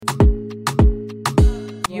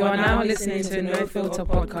You are now listening to No Filter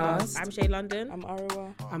Podcast. I'm Shay London. I'm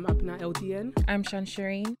Arawa. I'm Abna LDN. I'm Shan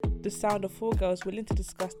Shireen. The sound of four girls willing to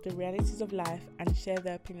discuss the realities of life and share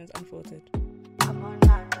their opinions unfiltered.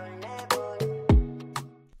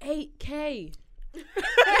 8K.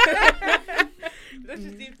 Let's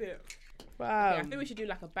just deep it. Wow. Yeah, I think we should do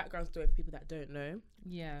like a background story for people that don't know.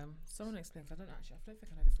 Yeah, someone explains. I don't actually. I don't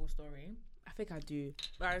think I know the full story. I think I do.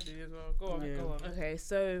 I do as well. Go on. Okay,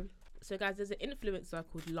 so guys, there's an influencer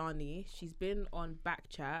called Lani. She's been on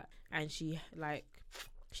Backchat and she's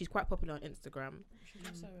quite popular on Instagram. She's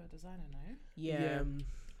also a designer, no?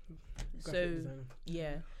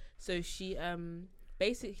 Yeah. So she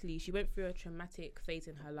basically she went through a traumatic phase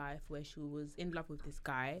in her life where she was in love with this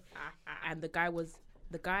guy, and the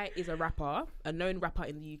guy is a rapper, a known rapper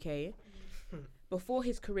in the UK. Before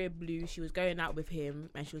his career blew, she was going out with him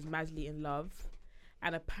and she was madly in love,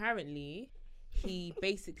 and apparently he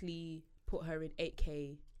basically put her in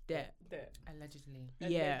 8K debt. Allegedly.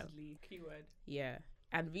 Yeah. Keyword. Yeah.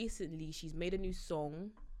 And recently she's made a new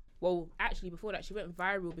song. Well, actually before that she went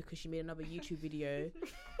viral because she made another YouTube video.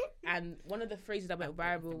 And one of the phrases that went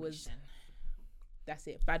viral was, that's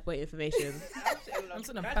it, bad boy information. I'm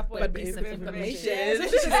saying a bad boy piece of information.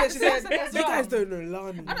 She said, you guys don't know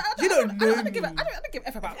Lani. You don't know me. I don't give a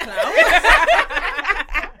F about clout.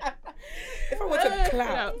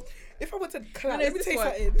 If I wanted clout, No, let me this tell you one.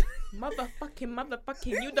 something.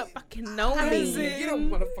 Motherfucking, you don't fucking know That's me. it. You don't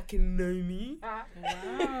motherfucking know me.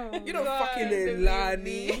 Wow. You don't fucking know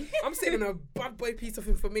Lani. I'm saying a bad boy piece of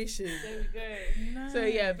information. There we go. No. So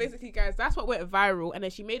yeah, basically guys, that's what went viral. And then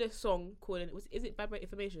she made a song called, is it Bad Boy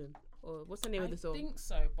Information? Or what's the name of the song? I think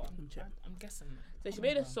so, but I'm guessing. So she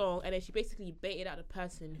made a song and then she basically baited out the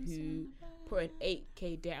person who put an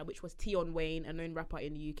 8K debt, which was Tion Wayne, a known rapper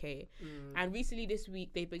in the UK. And recently this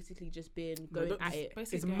week, they've basically just been going at it.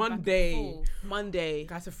 Basically It's going Monday. back and forth. Monday.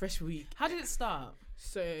 That's a fresh week. How did it start?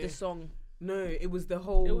 So The song. no, it was the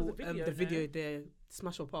whole It was the video, the no? video, the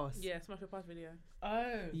Smash or Pass. Yeah, Smash Your Pass video.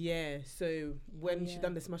 Oh. Yeah. So when she yeah.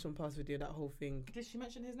 done the Smash on Pass video, that whole thing. Did she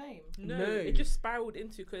mention his name? No, No. it just spiraled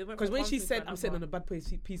into Because when she said, "I'm sitting on a bad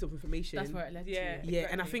piece of information," That's where it led Yeah. to. yeah,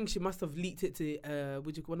 and I Exactly. think she must have leaked it to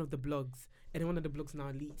one of the blogs, and then one of the blogs now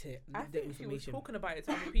leaked it. I the think she was information. talking about it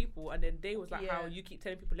to other people, and then they was like, Yeah. "How you keep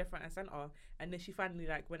telling people left, right, and center," and then she finally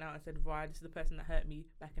like went out and said, "Right, this is the person that hurt me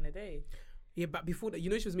back in the day." Yeah, but before that, she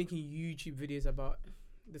was making YouTube videos about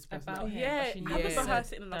this person. About him, Yeah, but she I never remember her said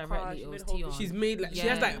sitting in the car. directly She it made was a whole Tion. She's made she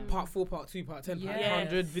has Yeah. like part 4, part 2, part 10, part Yeah.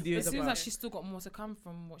 100 videos It seems about. like she's still got more to come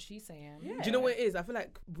from what she's saying. Yeah. Do you know what it is? I feel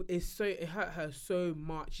like it hurt her so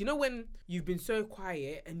much. You know when you've been so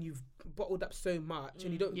quiet and you've bottled up so much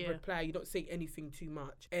and you don't Yeah. reply, you don't say anything too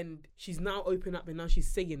much, and she's now open up and now she's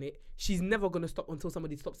saying it. She's never gonna stop until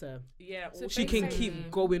somebody stops her. Yeah, So or She can basically-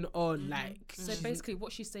 keep going on like. So basically,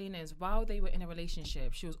 what she's saying is, while they were in a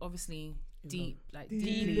relationship, she was obviously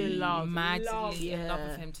deeply in love. madly in love Yeah.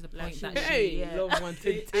 with him to the Like point she- that Hey, Yeah. love wanted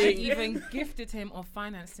she thing. even gifted him or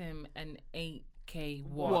financed him an 8K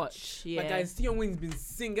watch. Yeah. But guys, Tion Wayne's been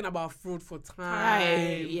singing about fraud for time.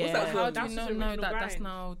 Time, yeah. What's that How song? do you That's not his know original that that's grind.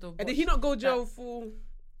 now the And did he not go jail that- for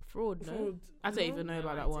fraud, no? fraud? I don't even know No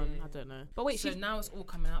about that one. idea. I don't know. But wait, So she's now it's all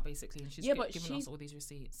coming out basically, and she's Yeah, but giving us all these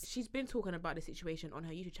receipts. she's been talking about the situation on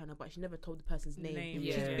her YouTube channel, but she never told the person's name.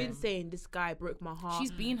 Yeah. She's been saying this guy broke my heart.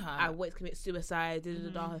 She's been her. I went to commit suicide.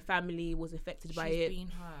 Her family was affected by She's it. been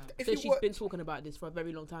her. If So you she's watch- been talking about this for a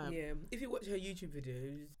very long time. Yeah, if you watch her YouTube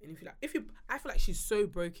videos, and I feel like she's so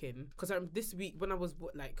broken because this week when I was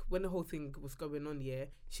when the whole thing was going on, yeah,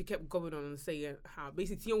 she kept going on and saying how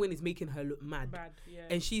basically Tion Wayne is making her look mad, bad. Yeah.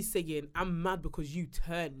 and she's saying I'm mad because you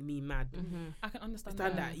turned me mad. I can understand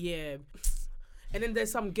Understand that, yeah. And then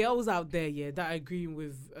there's some girls out there, yeah, that are agreeing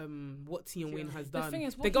with what Tion Wayne has The done. thing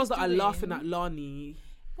is, the what girls he's that are doing- laughing at Lani.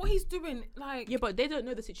 What he's doing, like, Yeah, but they don't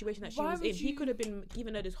know the situation that she Why was would in. He you- could have been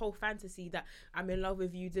giving her this whole fantasy that I'm in love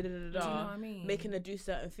with you, do you know what I mean? making her do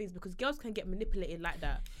certain things because girls can get manipulated like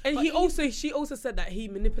that. And But she also said that he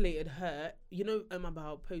manipulated her,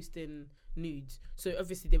 about posting nudes. So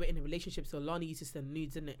obviously they were in a relationship, so Lani used to send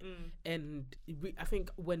nudes, innit? And I think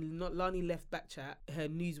when Lani left Backchat, her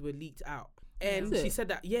nudes were leaked out. And Is she it?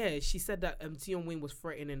 said that, Tion Wayne was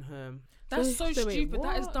threatening her. That's so So wait, stupid.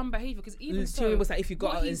 That is what? dumb behavior. Because even Tion so, Wayne was like, if you go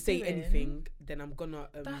what out and he's say doing- anything, then I'm gonna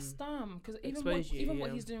that's dumb. Because even expose you, what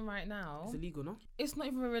yeah. he's doing right now, it's illegal, no? it's not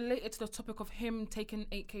even related to the topic of him taking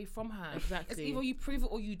 8K from her. Exactly. It's either you prove it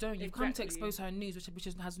or you don't. You've come to Exactly. expose her news, which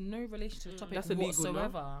has no relation to the topic That's illegal, no?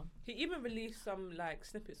 whatsoever. He even released some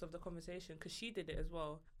snippets of the conversation because she did it as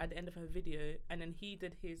well at the end of her video, and then he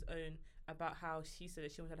did his own about how she said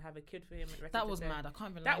that she wanted to have a kid for him. And That was mad. I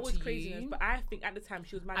can't even lie That was to craziness. you. But I think at the time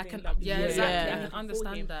she was mad. I can, yeah, exactly. Yeah. I can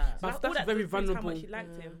understand that. But Like, that's all very proves how much vulnerable. She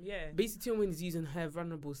liked him. Yeah. Basically, Tion Wayne is using her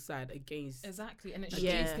vulnerable side against. Exactly, and it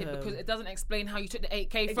Yeah. against it because it doesn't explain how you took the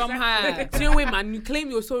 8K Exactly. from her. Tion Wayne, man, you claim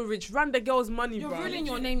you're so rich, run the girl's money, You're bro. ruining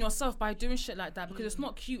your name yourself by doing shit like that because it's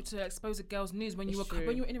not cute to expose a girl's news when you It's were true.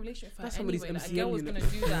 when you were in a relationship with her. That's somebody's anyway. Like, a MCM, girl was you know.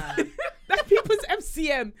 gonna do that. That's people's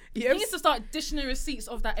MCM. He needs to start dishing the receipts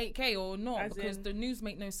of that 8K or not As because in- the news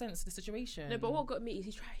make no sense to the situation. No, but what got me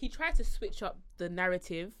is he tried to switch up the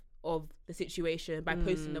narrative of the situation by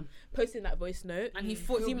posting that voice note, and he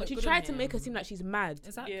thought he tried to make her seem like she's mad.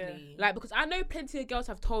 exactly. Yeah. Like, because I know plenty of girls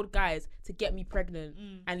have told guys to get me pregnant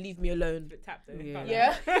and leave me alone. Bit tapped though.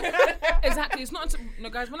 Yeah. Exactly. It's not until, no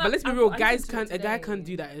guys. When But let's be I real, listened guys to it can't. A guy today. can't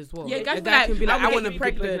do that as well. Yeah, guys a be guy like, can be like, "I I wanna want to get be you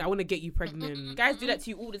pregnant. pregnant." I want to get you pregnant. Guys do that to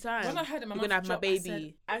you all the time. When I heard it, my You're gonna have my mouth dropped,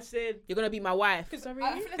 baby. I said, You're gonna be my wife. I feel Innit?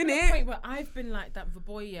 like there's a point where I've been like that with a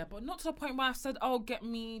boy, yeah, but not to the point where I've said, "Oh, get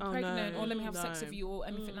me Oh, pregnant" no, or "Let me have sex no. with you" or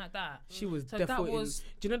anything like that. She was So that definitely. was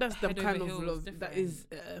Do you know that's the head kind over of heels love that different. is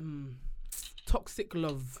toxic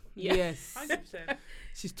love? Yeah. Yes, 100%.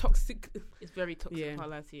 she's toxic, It's very toxic. Yeah. I can't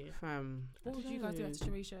lie to you. fam. What would you guys do in that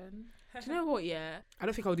situation? Do you know what? Yeah, I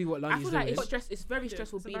don't think I'll do what I Lani's feel doing. like it's very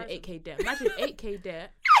stressful it's being an embarrassing. 8K debt. Imagine 8K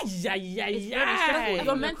debt. yeah, yeah, It's very stressful. Your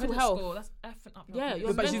Your mental health. Score, that's effing up. Yeah, credit your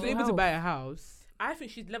score. but she's mental able to health. buy a house. I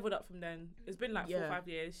think she's leveled up from then. It's been like 4 or Yeah, 5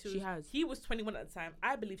 years. she has. He was 21 at the time.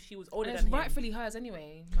 I believe she was older And than it's him. rightfully hers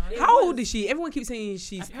anyway. It How was. old is she? Everyone keeps saying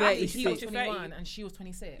she's Apparently he was 36. 21 and she was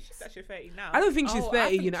 26. She's actually 30 now. I don't think she's Oh, 30. I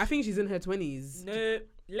think You know, I think she's in her 20s. No,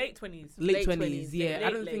 late 20s. Late Late 20s, 20s, yeah. I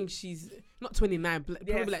late, don't late. think she's not 29, but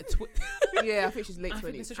Yes. probably like Yeah, I think she's late I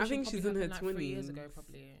think, 20s. the I think situation she's in probably her happened, like 3 years 20s. ago,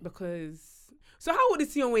 probably. because. So how old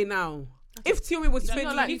is Tion Wayne now? If Tion Wayne was No, 20,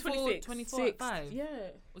 no, like he's 24, 26. 24 at 5. Yeah.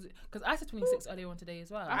 Was it? Because I said 26 earlier on today as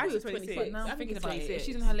well. I was was 26. 26. But now I I'm think thinking it's about it. If 26.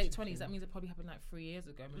 she's in her late 20s, that means it probably happened like 3 years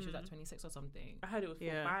ago. Maybe she was like 26 or something. I heard it was 4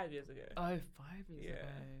 Yeah. 5 years ago. Oh, 5 years Yeah. ago.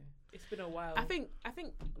 It's been a while. I think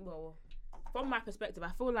well, from my perspective,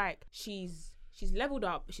 I feel like she's leveled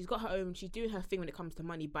up, she's got her own, she's doing her thing when it comes to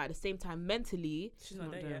money, but at the same time mentally she's not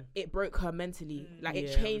there there. yet. it broke her mentally. Like it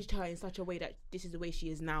Yeah. changed her in such a way that this is the way she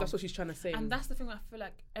is now. that's what she's trying to say. And that's the thing I feel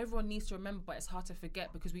like everyone needs to remember, but it's hard to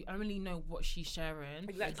forget because we only know what she's sharing.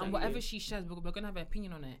 Exactly. And whatever she shares, we're going to have an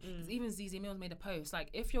opinion on it. 'Cause even ZZ Mills made a post. Like,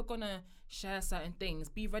 if you're going to share certain things,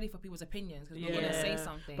 be ready for people's opinions because we're going to say Yeah.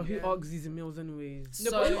 something. But who Yeah. asks these meals anyways?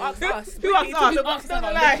 No, but who asked us? Who asked us? Who asked Don't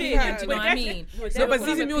us? lie. Legit, Yeah. do you know what I mean? No, No, but Everyone Zizi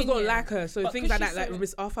has Mills don't opinion. like her, so But things 'cause like that, she's like so-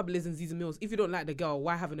 Miss Alpha Blizz and Zizi Mills. If you don't like the girl,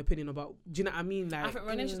 why have an opinion about? Do you know what I mean? Like, I think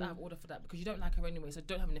Renee's just out of order for that because you don't like her anyway, so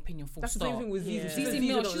don't have an opinion. Full that's the stop. same thing with Zizi. Yeah. She says ZZ Zizi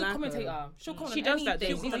Mills, don't she's a like commentator. her. She'll comment She on does that anything.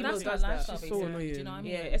 though. And ZZ that's Mills her does that. lifestyle, She's so basically. Do annoying. you know what I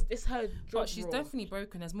mean? yeah, it's her job But she's role. definitely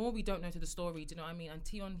broken. There's more we don't know to the story. Do you know what I mean? And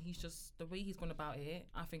Tion, he's just the way he's gone about it.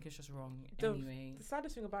 I think it's just wrong. Anyway, The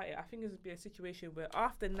saddest thing about it, I think, is be a situation where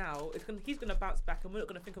after now, he's gonna bounce back, and we're not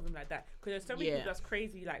gonna think of him like that because there's so many Yeah. people that's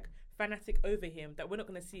crazy, like fanatic over him that we're not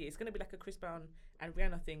gonna see it. It's gonna be like a Chris Brown and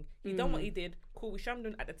Rihanna thing. He done what he did. Cool, we shunned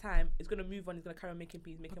him at the time. He's gonna move on. He's gonna carry on making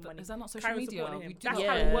peace, making money. is that not social Carry on media? supporting him. We do That's that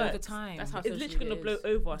how it all works. the time. That's how It's social literally gonna media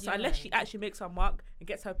blow is. over. So Yeah. unless she actually makes her mark and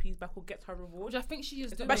gets her peace back or gets her reward, Which I think she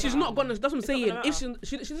is doing. But she's now. not gonna. That's what I'm It's not saying. gonna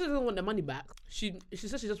If she doesn't want the money back, she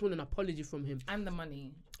says she just want an apology from him. And the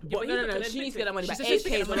money. but no, he's not gonna she needs to admit get that money it. back. She says she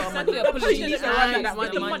 8K needs is to a get lot of the money. money. Apology. She needs to And run the that money.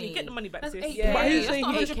 Get the money. Get the money back, That's sis. 8K. Yeah. But he's That's saying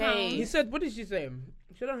not he £100. He said, what did she say?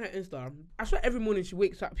 She said on her Insta, I swear every morning she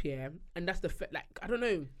wakes up here, and that's the like I don't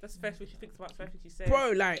know, That's the first thing she thinks about. First thing she says.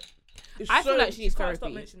 bro. Like, it's I feel so- like she needs Can't stop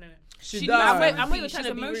therapy. mentioning it. she She does. needs I'm therapy. not She's trying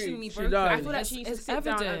to be emotionally rude. She broken. does. I feel like It's- she needs to it's sit down and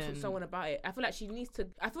talk evident. to someone about it. I feel like she needs to.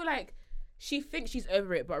 I feel like she thinks she's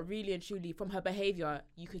over it, but really and truly, from her behavior,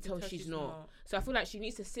 you can tell she's not. So I feel like she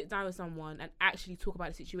needs to sit down with someone and actually talk about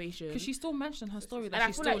the situation. Because she still mentioned in her story and that I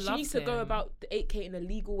she feel still like she loves needs to go him. about the 8K in a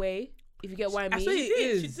legal way. If you get what I I mean. say it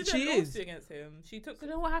is. She did She a is. lawsuit against him. She took. So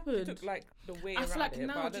then what She happened? took like the way I around feel like it, but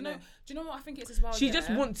now, I do you don't know? Do you know what I think it is as well? She yeah? just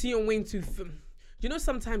wants Tion Wayne to. You know,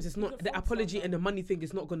 sometimes it's not can the force apology someone. and the money thing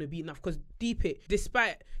is not going to be enough because deep it,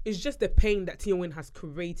 despite it's just the pain that Tion Wayne has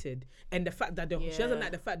created and the fact that she doesn't Yeah.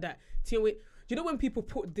 like the fact that Tion Wayne. You know when people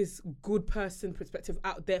put this good person perspective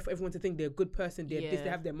out there for everyone to think they're a good person, they're this, they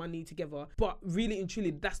Yeah. have their money together, but really and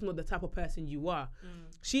truly, that's not the type of person you are.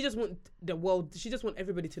 She just want the world. She just want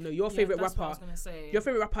everybody to know your Yeah, favorite that's what I rapper. was gonna say. Your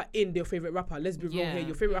favorite rapper in their favorite rapper. Let's be real Yeah. here.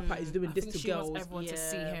 Your favorite rapper is doing I this think to she girls. wants everyone to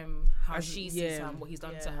see Yeah. him how As- she sees yeah. him, what he's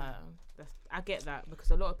done to Yeah. her. I get that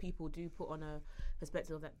because a lot of people do put on a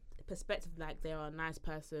perspective perspective like they're a nice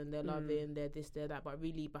person, they're loving, they're this, they're that, but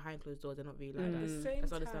really behind closed doors, they're not really like At the that. same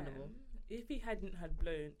That's time, understandable. if he hadn't had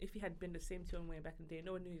blown, if he had been the same Tion Wayne back in the day,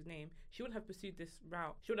 no one knew his name, she wouldn't have pursued this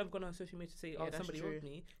route. She wouldn't have gone on social media to say, Yeah, that's somebody true. wrote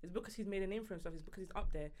me. It's because he's made a name for himself. It's because he's up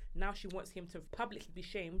there. Now she wants him to publicly be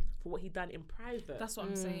shamed for what he done in private. That's what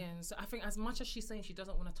I'm saying. So I think as much as she's saying she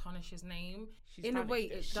doesn't want to tarnish his name, She's in a found way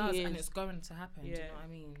it She does, and is. it's going to happen. Do you Yeah. know what I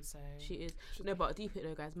mean? So She is. No, but deep it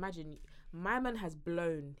though, guys. Imagine my man has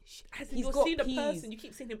blown. As in He's you're got seeing the peas. person, you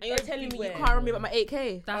keep seeing him And you're telling me you everywhere. can't remember my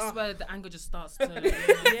 8K? that's where the anger just starts to.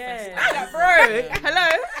 Yeah. Bro, hello?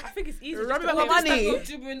 I think it's easy. Rub just it to on my pay money. You're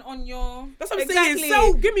doing on your. That's what I'm Exactly.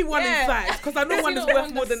 saying. So give me one Yeah. in facts, because I know That's one the is one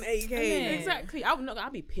worth more than that's- 8K. Yeah. Exactly. I'll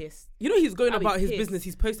be pissed. You know he's going I'll be about his pissed. business.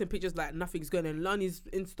 He's posting pictures like nothing's going on. Lani's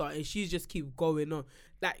Insta and she's just keep going on.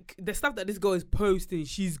 Like the stuff that this girl is posting,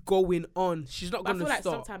 she's going on. She's not But I gonna feel like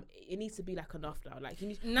stop. sometimes it needs to be like enough now. Like you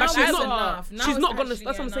need. Now But she's it's not. enough. Now She's it's not gonna. actually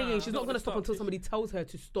That's what I'm saying. enough. She's not gonna stop until Stop. somebody tells her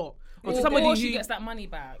to stop. Or, Or somebody or she who gets that money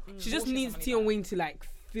back. she Or just she needs gets Tion that money Wayne to like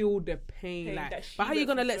feel the pain. Pain Like, that she but how are you went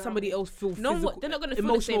gonna through let throughout. somebody else feel No physical, one, they're not gonna feel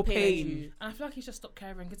emotional the same pain as pain? you. And I feel like he's just stopped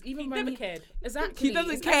caring because He even never when cared. exactly He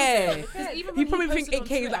doesn't it's care. like- because even He when probably think posted on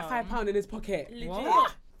 8K is like Twitter- £5 in his pocket. Legit.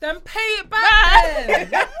 What? Then pay it back.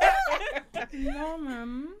 then. No,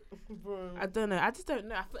 man. I don't know. I just don't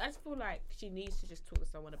know. I just feel like she needs to just talk to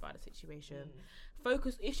someone about the situation.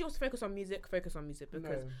 Focus. If she wants to focus on music, focus on music.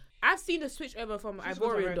 Because I've seen the switch over from She's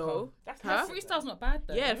Ivorian very though. calm. That's Huh? Freestyle's not bad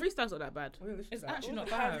though. Yeah, freestyle's not that bad. It's It actually not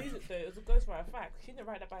wasn't her bad. music though. It was a ghostwriter fact. She didn't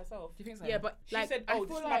write that by herself. Do you think so? Yeah, but She like, said, I "Oh, feel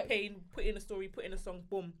this is my like pain. Put in a story. Put in a song.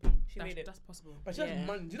 Boom. She made it." That's possible. But she Yeah. has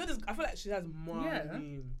money. Do you know this? I feel like she has money. Yeah.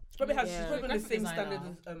 She probably has. Yeah. She's probably on the Graphic same designer.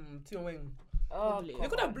 standard as Tion Wayne. Probably. They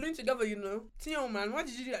could have blown together, you know. Tion, man, why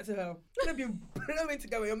did you do that to her? You could have been blowing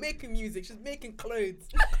together. You're making music. She's making clothes.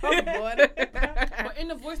 Come on. But in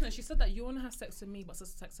the voice note, she said that you want to have sex with me, but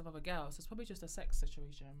sex with other girls. So it's probably just a sex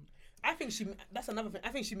situation. I think that's another thing. I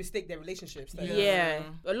think she mistake their relationships. Like, Yeah,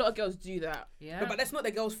 a lot of girls do that. Yeah. No, but that's not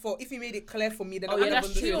the girl's fault. If you made it clear for me, then Oh, I yeah, would that's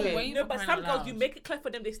understand. true. Tion Okay. Wayne No, for but crying some out girls, you loud. make it clear for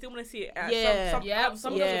them. They still want to see it. Yeah. Some Yeah. girls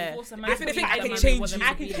will force a man They to think be I the can man they change want them you.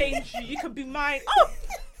 to I can be. change you. You can be mine.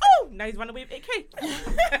 Oh, now he's run away with 8K.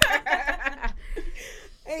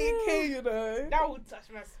 8K, you know. That would touch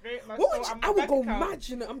my spirit. My What soul, would you, and my I would bank go account. mad,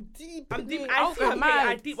 you know. I'm deep. I'm in deep. it. I'll go I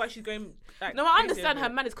mad. deep why she's going. Like, No, I crazy understand over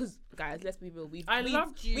her it. manners because, guys, let's be real. We've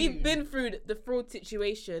loved you. We've been through the fraud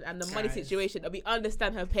situation and the money Guys. situation, and we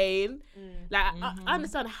understand her pain. Like, I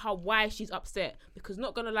understand why she's upset because,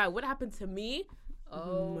 not gonna lie, what happened to me?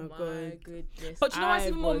 Oh my my God. goodness! But you know what's I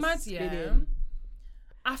even more was mad, yeah? spinning.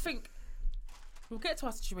 I think we'll get to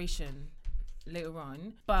our situation later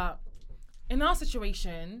on, but in our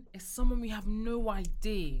situation, it's someone we have no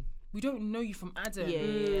idea. We don't know you from Adam.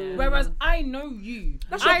 Yeah. Whereas I know you.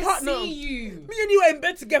 That's your I partner. see you. Me and you are in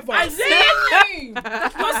bed together. I see you.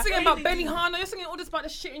 You're singing about Benny Hanna. You're singing all this about the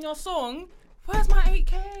shit in your song. Where's my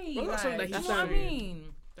 8K? Well, that song that you he know what I sang. mean?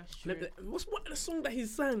 That's true. What the song that he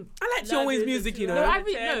sang? I like Tion Wayne's music, you know. No, I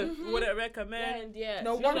really know. Wouldn't recommend. Yeah.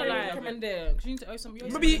 No, she's one not of like- them recommend it. 'Cause you need to owe some. You owe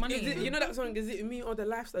Maybe some money. is it, you know that song? Is it me or the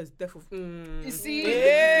lifestyle? Is death of. You see?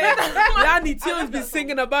 Yeah. Lani Tion's been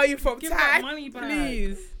singing about you from Give that time. money back.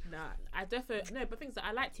 Please. Nah, I definitely no. But things that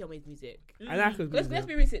I like Tion Wayne's music. I like her. Let's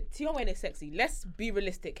be realistic. Tion Wayne is sexy. Let's be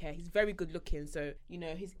realistic here. He's very good looking, so you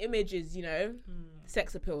know his image is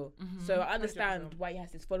sex appeal. So I understand 100%. why he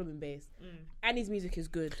has this following base, and his music is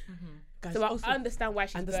good. Guys, So I also understand why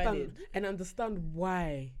she's burning. understand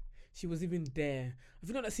why she was even there. Have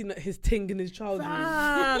you not seen that his ting in his childhood?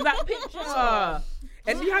 That picture.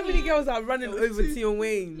 And do you know how many girls are running over Tion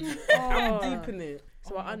Wayne? I'm Oh. deep in it.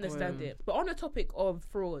 So I understand it. But on the topic of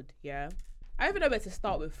fraud, yeah, I don't even know where to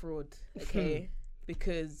start with fraud. Okay,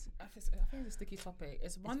 because I think it's a sticky topic.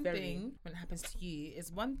 It's one very- thing when it happens to you.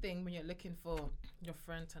 It's one thing when you're looking for your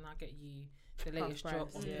friend to now get you the latest Half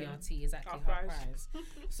drop price, on yeah. PRT, exactly Half half price. price.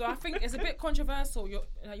 So I think it's a bit controversial.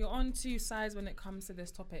 You're on two sides when it comes to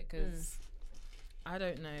this topic because I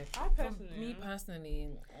don't know. Me personally,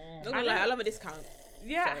 not gonna lie, I love a discount.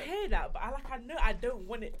 Yeah, Sorry. I hear that, but I don't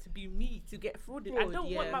want it to be me to get frauded. I Fraud,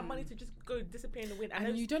 don't want yeah. my money to just go disappear in the wind.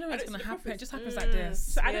 and you don't know I what's don't gonna see the happen. It profits. just happens like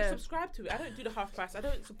this. So I Yeah. don't subscribe to it. I don't do the half price. I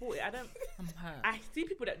don't support it. I'm hurt. I see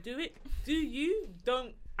people that do it. Do you?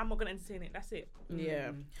 Don't. I'm not gonna entertain it. That's it.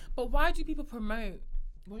 Yeah. But why do people promote?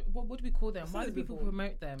 What do we call them? I've Why do seen it people before.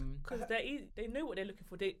 promote them? Because they know what they're looking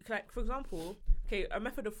for. They like, for example, okay, a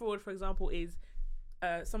method of fraud, for example, is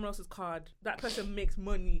someone else's card. That person makes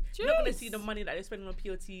money. You're not gonna see the money that they're spending on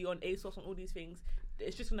POT, on ASOS, on all these things.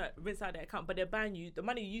 it's just gonna rinse out their account. But they're buying you. The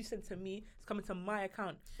money you send to me is coming to my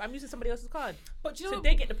account, but I'm using somebody else's card. But do you know So what,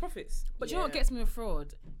 they get the profits. but do you know what gets me with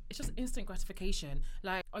fraud? It's just instant gratification.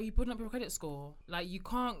 Like, are you building up your credit score? Like, you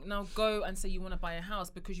can't now go and say you want to buy a house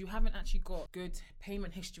because you haven't actually got good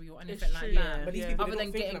payment history or anything like true, that. yeah. But these Yeah. people, Other they're than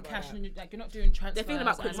not thinking getting about cash, that. and like you're not doing transfers. thinking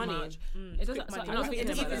about quick as money. much. Mm, It doesn't. quick So money. I'm You're not not thinking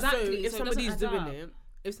thinking about about that. that. So Exactly. if So it somebody's doesn't doing add up. it,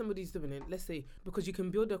 if somebody's doing it, let's say, because you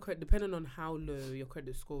can build a credit depending on how low your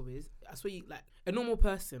credit score is. I swear, you, like a normal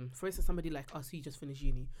person, for instance, somebody like us who just finished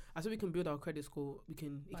uni, I swear we can build our credit score. It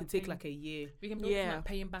can take paying- like a year. We can build Yeah. from like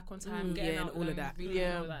paying back on time, Mm, getting yeah, and out all of loans, that. redoing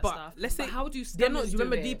Yeah. all that But stuff. let's say how do They're not. scammers You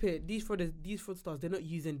remember do it? these fraudsters. They're not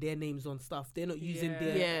using their names on stuff. They're not using Yeah.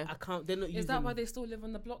 their Yeah. account. They're not using. Is that why they still live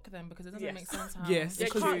on the block then? Because it doesn't Yes. make sense. How Yes. They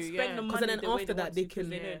Because can't you- spend yeah. the 'Cause money then the way after they that, want they to, 'cause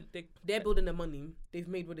can- they're building the money. They've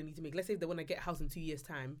made what they need to make. Let's say if they want to get a house in 2 years'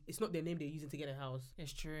 time, it's not their name they're using to get a house.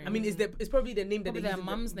 It's true. I mean, it's probably their name that probably they're their using.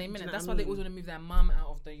 mum's do name you in know it. what That's I why they mean? always want to move their mum out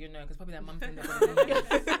of the, because probably their mum think they're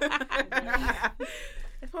gonna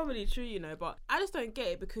It's probably true, but I just don't get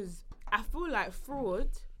it because I feel like fraud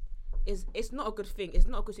it's not a good thing. It's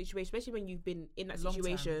not a good situation, especially when you've been in that Long term,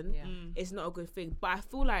 situation. yeah. It's not a good thing. But I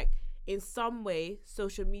feel like in some way,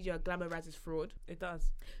 social media glamorizes fraud It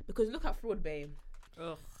does. because look at Fraud Babe.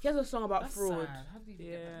 Ugh. He has a song about That's fraud. sad. How do you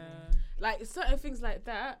get that Yeah. name? Like certain things like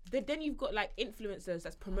that. Then you've got like influencers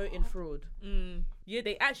that's promoting fraud. Yeah,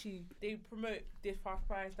 they promote this half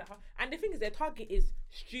price, and the thing is, their target is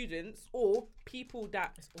students or people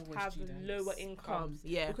that It's always have students. lower incomes.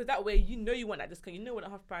 Yeah. Because that way you want that discount, you know what a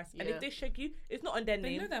half price, and Yeah. if they shake you, it's not on their They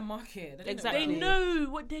name. know their market. They Exactly. They know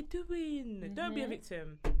what they're doing. Don't be a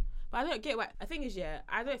victim. But I don't get why. The thing is,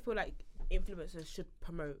 I don't feel like influencers should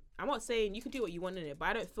promote. I'm not saying you can do what you want in it, but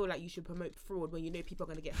I don't feel like you should promote fraud when you know people are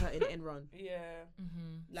going to get hurt in the end run. Yeah.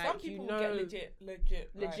 Like, Some people you know, get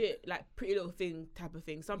legit. like Pretty Little Thing type of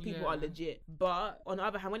thing. Some people are Yeah. legit, but on the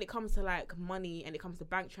other hand, when it comes to like money and it comes to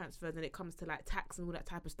bank transfers and it comes to like tax and all that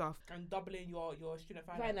type of stuff, And doubling your student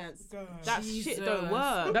finance. that shit don't Jesus.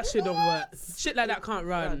 work. That shit don't work. Shit like that can't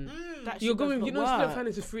run. That shit You're does going. not You know, work. student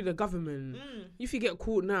finance is through the government. If you get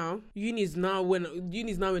caught now, uni's now in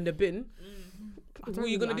the bin. What are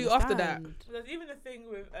you gonna do after that? There's even a thing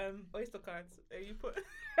with Oyster cards. You put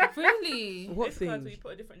Really? What Oyster cards thing? where you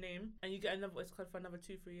put a different name and you get another Oyster card for another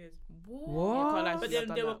 2-3 years. What? Yeah, can't lie to But you, then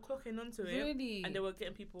I've they done were that. clocking onto it Really? and they were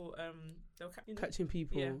getting people they were Catching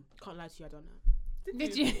people. Yeah. Can't lie to you, I don't know.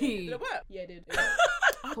 Did you? Did it work? Yeah, I did.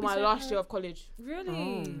 For my last year of college. Really?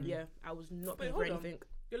 Oh. Yeah, I was not Wait, paying for hold on. anything.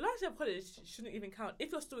 Your last year of college shouldn't even count.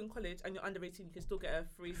 If you're still in college and you're under 18, you can still get a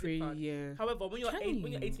free Free, zip card. yeah. However, when you're Can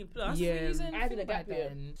when you're you? 18 plus, Yeah. Using I did a thing gap back year.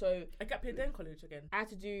 then. So a gap year then college again. I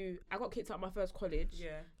got kicked out of my first college.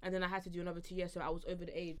 Yeah. And then I had to do another 2 years, so I was over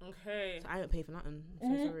the age. Okay. So I didn't pay for nothing.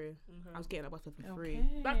 I'm so sorry. I was getting a bus for free.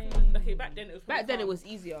 Back then it was Back then it calm. was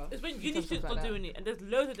easier. It's when in uni terms of students like are that. doing it, and there's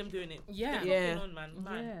loads of them doing it. Yeah. They're Yeah. clocking on,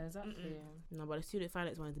 man. Yeah, exactly. No, but the student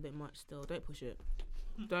finance one is a bit much still. Don't push it.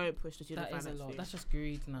 Don't push the student That is finance a lot. thing. That's just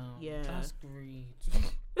greed now. Yeah. That's greed.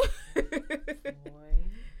 Boy.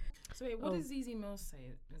 So wait, what does ZZ Mills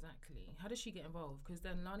say exactly? How does she get involved? Because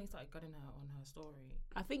then Lani started gunning her on her story.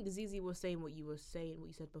 I think Zizi was saying what you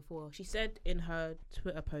said before. She said in her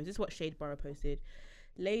Twitter post, this is what Shade Borough posted.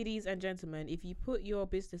 Ladies and gentlemen, if you put your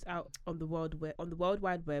business out on the World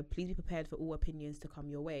Wide Web, please be prepared for all opinions to come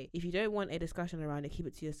your way. If you don't want a discussion around it, keep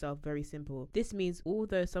it to yourself. Very simple. This means,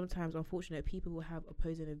 although sometimes unfortunate, people will have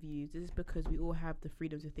opposing views. This is because we all have the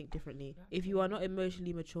freedom to think differently. If you are not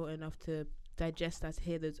emotionally mature enough to digest as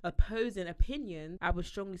hear those opposing opinions, I would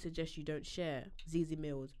strongly suggest you don't share. ZZ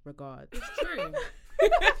Mills, regards. It's true.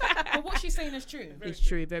 But what she's saying is true. It's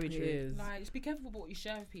true, very It true. is. Like, just be careful about what you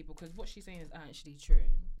share with people because what she's saying is actually true.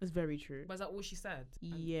 It's very true. But is that all she said?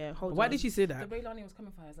 Yeah, hold Why on. did she say The that? way Lani was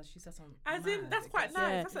coming for her is that she said something. As in, that's quite nice.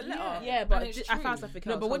 Yeah. That's a letter. Yeah, but And it's I found true. something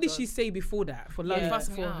No, else. but what hold did on. she say before that? For Lani, Yeah. for her to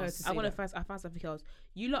say I that? found something else.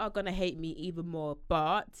 You lot are gonna hate me even more,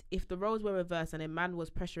 but if the roles were reversed and a man was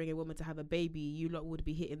pressuring a woman to have a baby, you lot would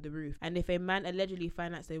be hitting the roof. And if a man allegedly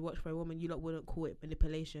financed a watch for a woman, you lot wouldn't call it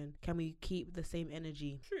manipulation. Can we keep the same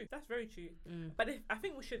energy? True. That's very true. But I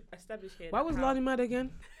think we should establish here. Why that was how- Lani mad again?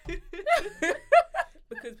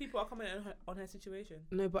 Because people are commenting on her situation.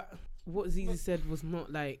 No, but what Zizi said was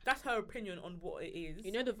not like. That's her opinion on what it is.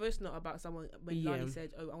 You know the voice note about someone when Lani Yeah.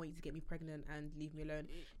 said, "Oh, I want you to get me pregnant and leave me alone."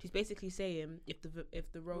 She's basically saying if the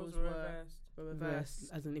roles Roles were were reversed. reversed.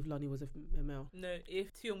 As in if Lani was a male. No,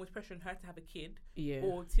 if Tion was pressuring her to have a kid, Yeah.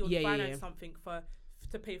 or Tion Yeah, yeah, financed yeah. something for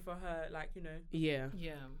to pay for her, like, you know, Yeah.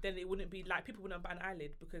 then it wouldn't be like, people wouldn't bat an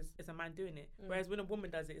eyelid because it's a man doing it. Whereas when a woman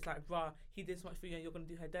does it, it's like, rah, he did so much for you and you're gonna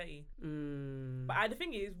do her dirty. But the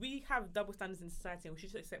thing is, we have double standards in society and we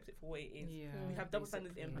should accept it for what it is. We have double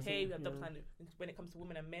standards in pay, we have double standards when it comes to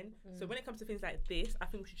women and men. So when it comes to things like this, I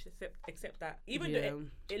think we should accept that. Even though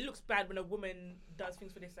it looks bad when a woman does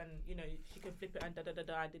things for this and, you know, she can flip it and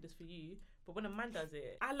I did this for you. But when a man does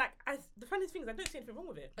it, the funniest thing is I don't see anything wrong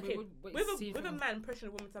with it. Okay, with a man pressuring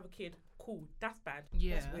a woman to have a kid, cool, that's bad.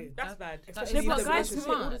 That's bad. Especially but guys do it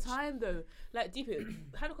all the time though. Like, deep it,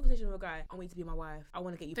 had a conversation with a guy, I want you to be my wife, I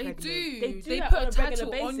want to get you pregnant. They They that put on a regular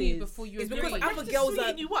title on you before you agree. because other That's girls just are.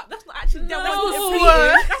 sweetening you up. That's not actually No.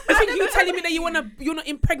 I think you telling me that you wanna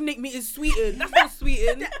impregnate me is sweetened. That's not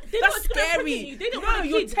sweetened. That's scary. They don't No, want to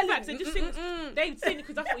you're hear telling facts. They just think they're saying it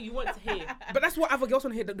because that's what you want to hear. But that's what other girls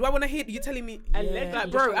want to hear. Do I want to hear? You're telling me? Allegedly.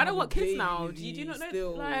 Like, bro, I don't want kids now. Do you not know?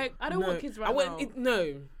 Still. Like, I don't want kids right now.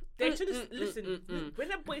 No. They should just listen.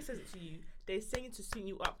 When a boy says it to you, they're saying to sweeten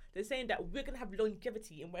you up. They're saying that we're gonna have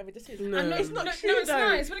longevity in whatever this is. No. And it's not true. No, it's though.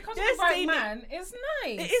 nice. When it comes to They're the right saying man, it's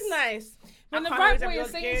nice. It is nice. When I the can't right always boy have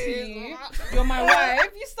is your saying to kids. you, "You're my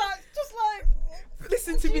wife," you start just like.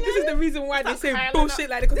 Listen to me. This is the reason why they say crying bullshit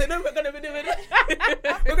like that, because they know we're gonna be doing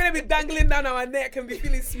it. We're gonna be dangling down our neck and be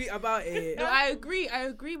feeling sweet about it. No, I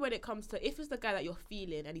agree when it comes to, if it's the guy that you're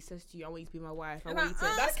feeling and he says to you, I want you to be my wife, I want you to,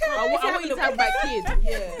 I want you to have my kids.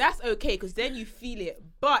 Yeah. That's okay, because then you feel it.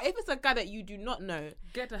 But if it's a guy that you do not know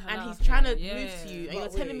Get the hell and out he's of trying to here. move to you and But you're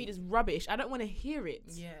telling wait. me this rubbish, I don't want to hear it.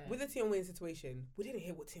 Yeah. With the Tion Wayne situation, we didn't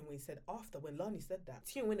hear what Tion Wayne said after when Lani said that.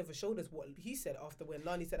 Tion Wayne never showed us what he said after when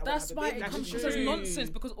Lani said, That's I why want to it have a baby. comes across as nonsense,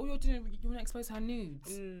 because all you're doing, you want to expose her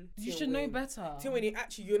nudes. You should know better. Tion Wayne,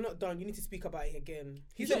 actually, you're not done. You need to speak about it again.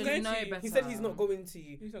 He's You not should going know to. better. He said he's not going to.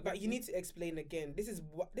 He's not But going you to. need to explain again. This is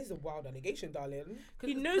a wild allegation, darling.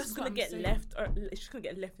 He knows it's gonna get left, or it's just gonna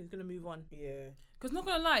get left. And he's gonna move on. Yeah. Because not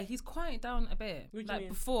gonna lie, he's quieted down a bit. What do you Like mean?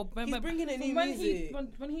 before, He's bringing in new when music.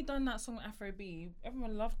 when he done that song with Afro B,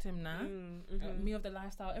 everyone loved him. Now, Mm-hmm. Me of the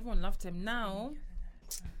Lifestyle, everyone loved him. Now,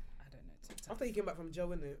 I don't know. TikTok. After he came back from jail,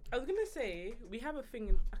 innit? I was gonna say we have a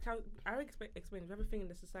thing. I explain. We have a thing in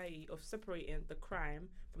the society of separating the crime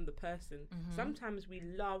from the person. Sometimes we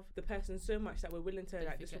love the person so much that we're willing to They like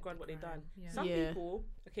forget disregard the what they've crime. done. Yeah. Some Yeah. people,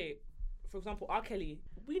 okay, for example, R. Kelly.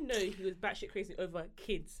 We know he was batshit crazy over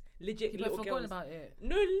kids, legit People have little forgotten girls. about it.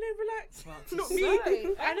 No, relax. But Not to me. say,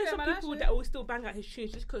 I know okay, some my people lashes. that will still bang out his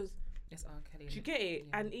tunes just because. It's R. Kelly. Do you innit? get it?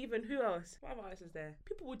 Yeah. And even who else? What other artists is there?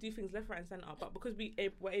 People will do things left, right, and centre, but because we're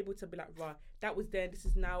able to be like, right, that was then, this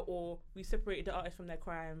is now, or we separated the artist from their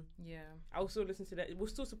crime. Yeah. I'll still listen to that. We'll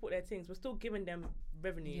still support their things. We're still giving them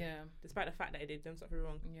revenue, Yeah. despite the fact that they did done something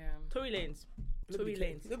wrong. Yeah. Tory Lanez. Tory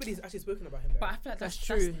Lanez. Nobody's actually spoken about him. Though. But I feel like That's that's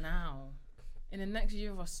true. That's now. In the next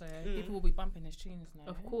year or so, people will be bumping his tunes now.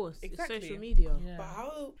 Of course, Exactly. it's social media. Yeah. But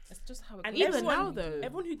how? It's just how it And goes. even now, though,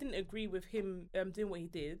 Everyone who didn't agree with him doing what he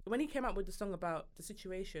did, when he came out with the song about the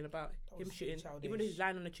situation, about That him was so shooting, childish. even though he's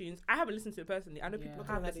lying on the tunes, I haven't listened to it personally. I know Yeah. people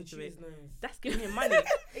How have like they listened to it. choose nice. That's giving him money.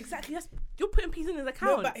 Exactly. That's you're putting peas in his No,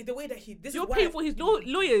 account. but the way that he, this You're is why. paying for his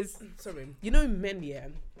lawyers. Sorry, you know men, yeah.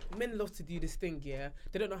 Men love to do this thing, yeah.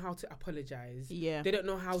 They don't know how to apologize. Yeah. They don't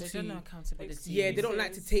know how They to. don't know accountability. Yeah, they don't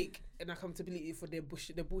like to take an accountability for their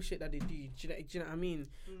bullshit, the bullshit that they do. Do you know what I mean?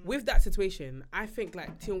 With that situation, I think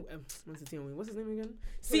like Tion Wayne, what's his name again?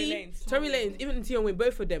 Tory Lanez, even Tion Wayne,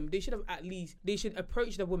 both of them, they should have they should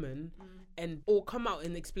approach the woman and or come out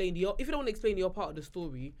and explain if you don't want to explain your part of the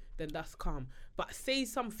story, then that's calm. But say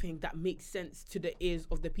something that makes sense to the ears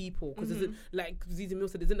of the people, because like Zizi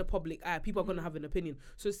Mills said, it's in the public eye. People are gonna have an opinion.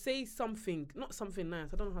 So say something, not something nice.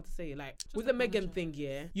 I don't know how to say it. Like with the Megan thing,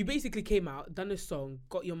 yeah, you basically came out, done a song,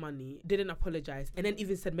 got your money, didn't apologize, and then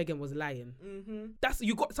even said Megan was lying. That's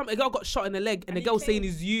you got a girl got shot in the leg, and the he girl claimed- saying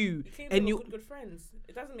is you, and you. good friends.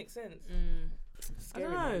 It doesn't make sense. Scary, I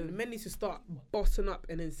don't man. know. The men need to start bossing up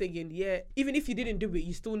and then saying, yeah, even if you didn't do it,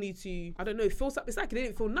 you still need to, I don't know, feel something. It's like you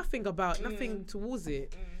didn't feel nothing towards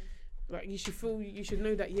it. Like you should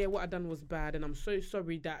know that, yeah, what I done was bad and I'm so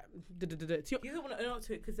sorry that. You don't want to own up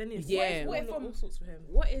to it because then it's Yeah. what if all sorts for him.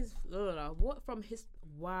 What from his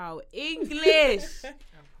English?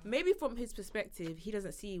 Maybe from his perspective, he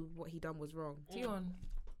doesn't see what he done was wrong. Tion.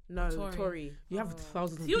 No, Tory. Tory. You have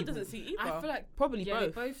thousands of Theo people. doesn't see either. I feel like Probably yeah,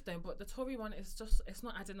 both. they both don't. But the Tory one is just it's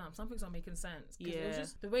not adding up. Some things aren't making sense. 'Cause it was Yeah.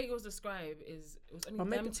 just the way it was described is it was only But them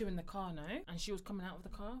Megan- two in the car, no, and she was coming out of the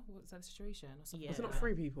car. What's that situation? Or something Yeah. Was it not like that.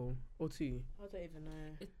 3 people or 2? I don't even know.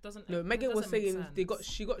 It doesn't. No, it Megan was doesn't make saying sense.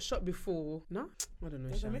 she got shot before. No, I don't know.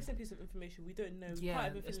 There's a Sha. missing piece of information we don't know. We Yeah,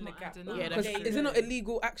 can't even it's fill in the not gap. adding up. Yeah, Because that's Okay, is it not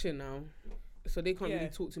illegal action now? so they can't Yeah. really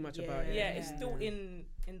talk too much about it. Yeah, it's still in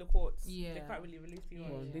the courts. Yeah. They can't really release the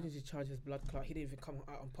Well, Yeah. they didn't charge his blood clot. He didn't even come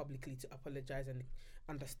out and publicly to apologize and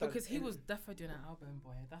understand. Because he was definitely doing an album,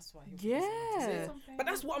 boy. That's why he was Yeah. something. But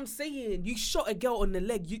that's what I'm saying. You shot a girl on the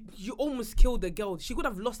leg. You almost killed the girl. She could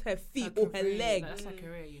have lost her feet or her career, leg. That's her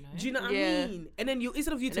career, you know. Do you know what Yeah. I mean? And then you,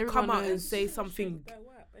 instead of you And to everyone come out and knows. say something,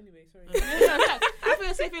 Anyway, sorry. I feel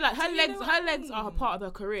the same thing. Like her you legs, know what her I legs are a mean? part of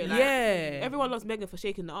her career. Like, yeah. everyone loves Megan for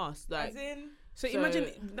shaking the ass. Like, As in, So, So-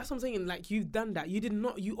 imagine, that's what I'm saying. Like, you've done that. You did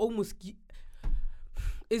not. You almost.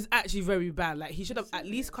 It's actually very bad. Like, he should have at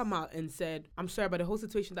least come out and said, "I'm sorry about the whole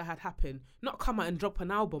situation that had happened." Not come out and drop an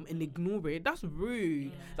album and ignore it. That's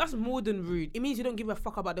rude. That's more than rude. It means you don't give a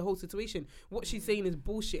fuck about the whole situation. What she's saying is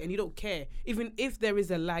bullshit, and you don't care. Even if there is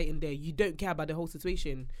a lie in there, you don't care about the whole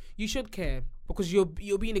situation. You should care because you're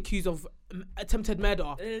being accused of attempted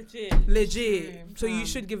murder. Legit. True. So you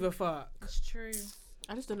should give a fuck. It's true.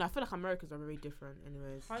 I just don't know. I feel like Americans are very different.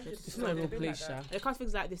 Anyways, 100%. It's not a real They've been place, like Sha. that. when it comes to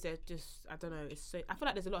things like this, they're just, I don't know. It's so, I feel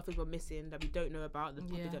like there's a lot of things we're missing that we don't know about. The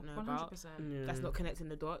public Yeah, don't know 100%. about. Yeah. That's not connecting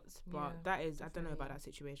the dots. But Yeah, that is, I don't know definitely. about that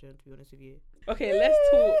situation. To be honest with you. Okay,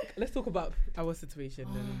 let's talk about our situation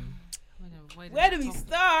then. Where do we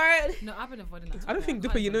start? No, I've been avoiding that. I don't think,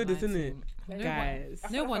 Dipper, you know this, innit? No Guys.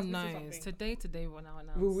 One, no one I feel like knows. I'm missing Today, we're now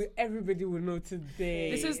announced. Everybody will know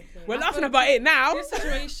today. This is- we're I laughing feel- about it now. This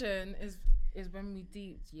situation is when we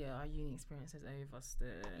deeped. Yeah, our uni experience is over still.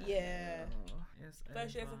 Yeah. It's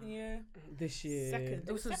First year, over. second year, This year. second.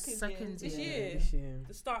 It was the second This year. year. This year.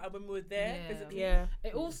 The start of when we were there. Yeah. Physically. Yeah.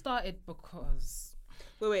 It all started because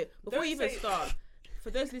Wait. Before Don't you even say- start, for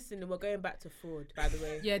those listening, we're going back to fraud. By the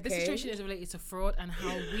way. yeah, this okay? situation is related to fraud and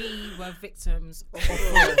how we were victims of Guys,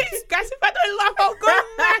 fraud. if I don't laugh, I'll go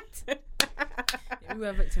mad. We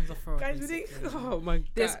were victims of fraud. Guys, we didn't. basically. Oh my god.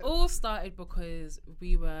 This all started because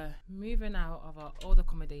we were moving out of our old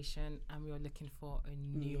accommodation and we were looking for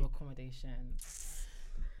a new accommodation.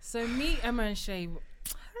 So me, Emma, and Shay.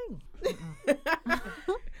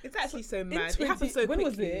 It's actually so In mad. It happened so when quickly.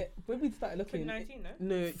 was it? When we started looking? 2019, no?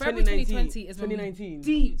 No, February 2019. 2020 is when 2019. we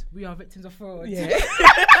deeped. We are victims of fraud. Yeah.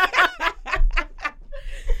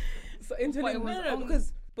 So in But it was 2019. No, on-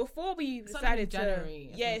 because before we It started in decided to, January,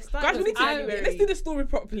 I yeah, think. it started Guys, we need in to. January. Let's do the story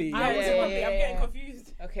properly. I was Yeah, in- I'm yeah, getting yeah.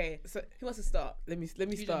 confused. Okay, So who wants to start? let me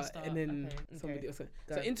You start, start, and then okay. somebody Okay. else.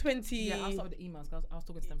 Go. So in 20. Yeah, I'll start with the emails. 'Cause I was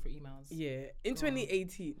talking to them through emails. Yeah, in Go on.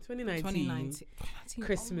 2018, 2019, 2019.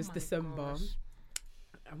 Christmas, Oh my December. gosh.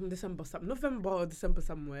 November or December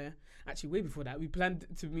somewhere. Actually, way before that, we planned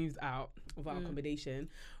to move out of our accommodation,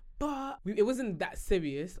 but it wasn't that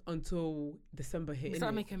serious until December hit. We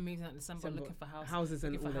started innit? making moves in December, December. looking for Houses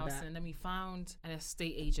and looking all for of housing, that. and then we found an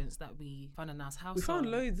estate agents that we found a nice house. We found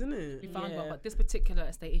on. loads, innit? We found Yeah. one, but this particular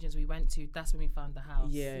estate agents we went to, that's when we found the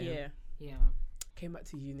house. Yeah. Yeah. Came back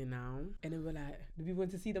to uni now, and then we're like, do we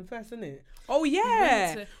want to see them first, innit? Oh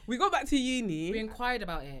yeah, we got back to uni. We inquired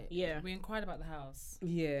about it. Yeah. We inquired about the house.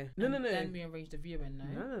 Yeah. No. Then we arranged a viewing,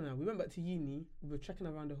 no? No. We went back to uni. We were trekking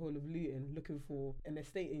around the whole of Luton looking for an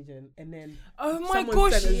estate agent, and then Oh my Someone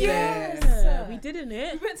gosh, sent us yes! Yeah, we didn't We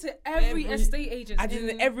it. went to every estate agent. I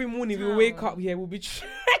did every morning. We wake town. up, we'll be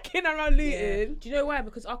trekking around Luton. Do you know why?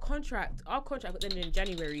 Because our contract got ended in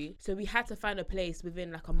January, so we had to find a place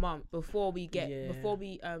within like a month before we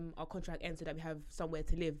our contract ends, so that we have somewhere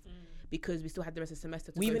to live, because we still had the rest of the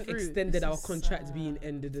semester to We go even through. extended This our is contract being sad.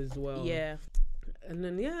 ended as well. Yeah. And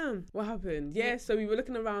then what happened? Yeah, so we were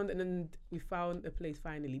looking around, and then we found a place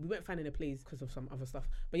finally. We weren't finding a place because of some other stuff,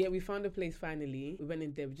 but yeah, we found a place finally. We went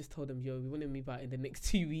in there. We just told them, yo, we want to move out in the next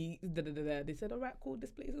 2 weeks. They said, all right, cool.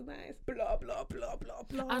 This place is nice. Blah blah blah blah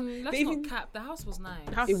blah. And let's They not even- cap, the house was nice.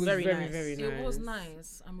 The house It was was very very, nice. very nice. It was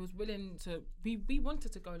nice, and we was willing to. We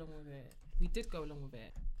wanted to go along with it. We did go along with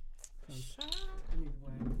it.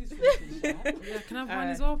 Yeah, can I have one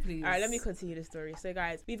as well, please? All right, let me continue the story. So,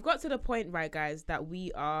 guys, we've got to the point, right, guys, that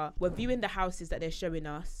we're viewing the houses that they're showing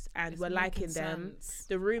us, and It's we're liking making them. sense.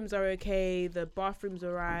 The rooms are okay. The bathroom's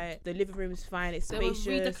alright. The living room's fine. It's They were spacious.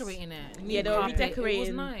 redecorating it. Yeah, New they were carpet. It was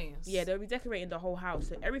redecorating. nice. Yeah, they were redecorating the whole house,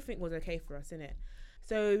 so everything was okay for us, innit?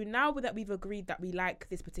 So now that we've agreed that we like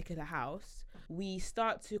this particular house, we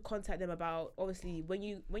start to contact them about, obviously, when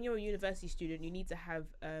you're a university student, you need to have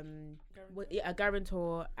a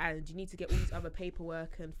guarantor, and you need to get all these other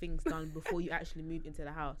paperwork and things done before you actually move into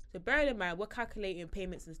the house. So bearing in mind, we're calculating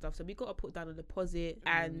payments and stuff, so we got to put down a deposit,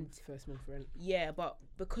 and first month rent. yeah, but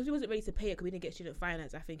because we wasn't ready to pay it because we didn't get student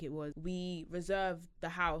finance, I think it was, we reserved the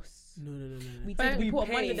house. No. We But did. We put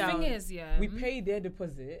money paid. The down. thing is, yeah, We paid their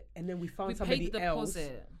deposit, and then we found we somebody paid the else.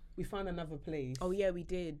 deposit. We found another place. Oh yeah, we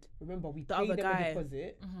did. Remember, we The paid other them guy. a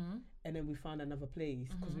deposit, Mm-hmm. and then we found another place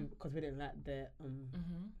because we didn't like the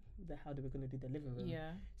how they were gonna do the living room.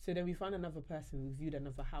 Yeah. So then we found another person. We viewed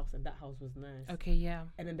another house, and that house was nice. Okay. Yeah.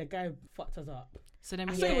 And then the guy fucked us up. So then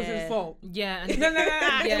I we thought it was his fault. Yeah. And No,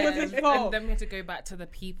 yeah, it was his and fault. then we had to go back to the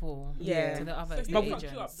people. Yeah. To the other So estate who fucked you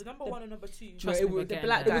up? agents. The number one or number two? No, Trust it me, was we're the getting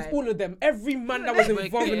black there. It was guy. all of them. Every man that was We're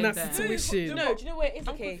involved in getting that there. situation. No, do you know what it is?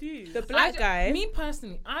 I'm Okay, confused. the black guy. Me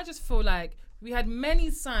personally, I just feel like we had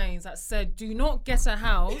many signs that said do not get a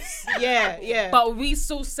house, Yeah. but we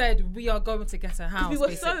still said we are going to get a house. we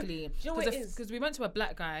were so- basically, do you know what it is? because we went to a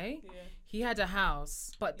black guy. Yeah. He had a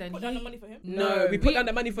house, but then Put down the money for him? No, we put down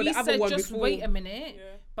the money for we the other said, one just before. wait a minute. Yeah.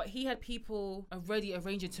 But he had people already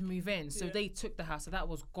arranging to move in, so Yeah. they took the house, so that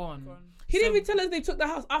was gone. He didn't So- even tell us they took the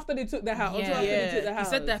house after they took the house. Until after they took the He house.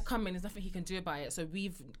 said they're coming. There's nothing he can do about it. So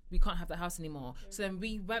we can't have the house anymore. So then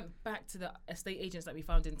we went back to the estate agents that we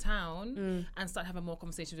found in town and started having more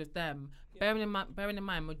conversations with them. Bearing in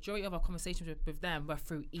mind, majority of our conversations with them were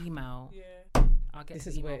through email. Yeah. I'll get This to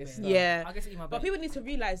is email where it bit. starts. Yeah. I'll get to email But bit. people need to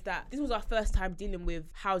realize that this was our first time dealing with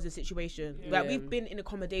housing situation. Yeah. Like Yeah. we've been in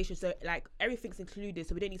accommodation, so like everything's included,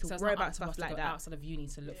 so we don't need to So it's worry not up about to us stuff to like go that. outside of uni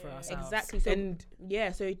to look for ourselves. Exactly. So And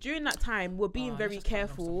so during that time, we're being Oh, very let's just cut a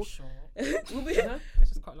long careful. story short. we'll be, Let's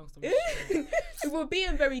just cut a long story short. we're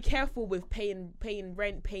being very careful with paying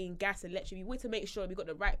rent, paying gas, and electric. We want to make sure we got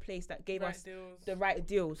the right place that gave Right us deals. the right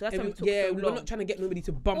deal. So that's why And we took yeah, so we're long. not trying to get nobody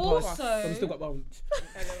to bump us. Also- But we still got bumped.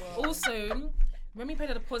 LOL. Also, when we paid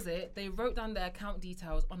the deposit, they wrote down their account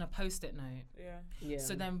details on a post-it note. Yeah. Yeah.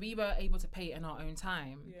 So then we were able to pay it in our own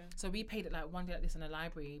time. Yeah. So we paid it like one day like this in the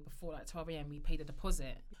library before like 12 a.m. We paid the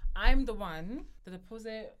deposit. I'm the one. The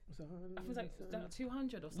deposit, I think it was like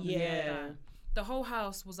 200 or something. Like Yeah. that. The whole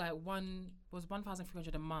house was like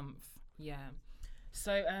 1,300 a month. Yeah.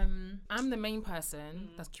 So I'm the main person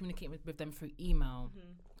that's communicating with them through email.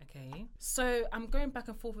 Okay. So I'm going back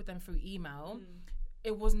and forth with them through email.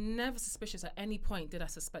 It was never suspicious at any point did I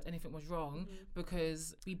suspect anything was wrong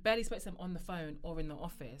because we barely spoke to them on the phone or in the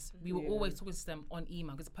office. We were always talking to them on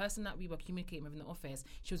email because the person that we were communicating with in the office,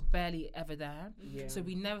 she was barely ever there. Yeah. So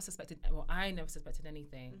we never suspected, well, I never suspected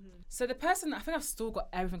anything. So the person, I think I've still got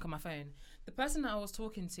everything on my phone. The person that I was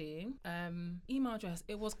talking to, email address,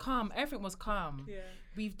 it was calm. Everything was calm. Yeah.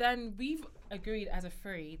 We've agreed as a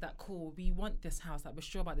three that cool, we want this house, that we're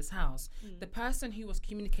sure about this house. The person who was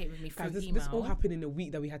communicating with me through Guys, email. this all happened in a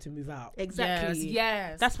week that we had to move out. Exactly.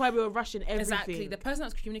 Yes. That's why we were rushing everything. exactly. The person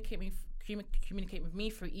that's communicating with me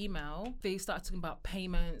through email, they started talking about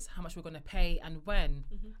payments, how much we're going to pay and when.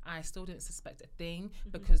 I still didn't suspect a thing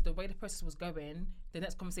because the way the process was going, the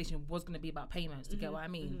next conversation was going to be about payments. Do you get what I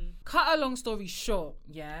mean? Cut a long story short,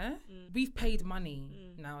 yeah, we've paid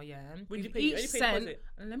money now, yeah. Would you We've pay? You each only paid sent, deposit?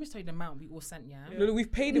 let me tell you the amount we all sent, yeah. No, we've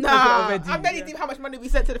paid the deposit already. I'm ready to see how much money we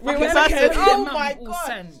sent to the fucking wait, person. okay. The Oh amount my we all god.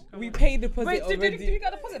 sent. We paid the deposit Wait, already. did we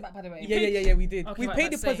get a deposit back, by the way? Yeah, we did. Okay, We right,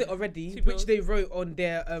 paid let's deposit say. already, 2 which bills. they wrote on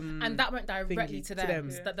their And that went directly thingy, to to them.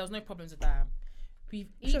 them. So that there was no problems with that. We've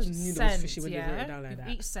each just knew there was sent, fishy when they wrote it down like we've that.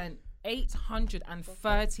 each sent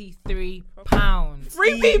 £833.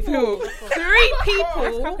 Three people. Three Let's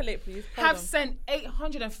people calculate, please. Hold have on. sent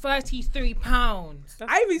 £833.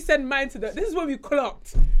 I even sent mine to them. This is when we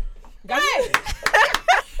clocked. Guys,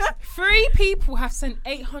 3 people have sent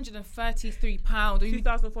 £833. Are you,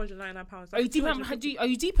 £2,499. are you deep? Are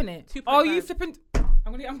you deep in it? 2.5. Are you flipping?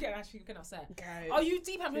 I'm getting upset. Guys. Are you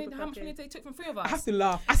deep? How much 2.5K. money they took from 3 of us? I have to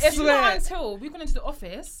laugh. I It's swear. not until we've gone into the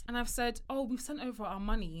office and I've said, "Oh, we've sent over our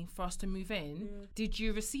money for us to move in. Did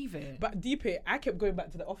you receive it?" But deep it, I kept going back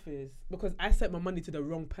to the office because I sent my money to the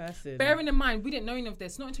wrong person. Bearing in mind, we didn't know any of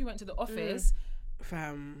this. Not until we went to the office.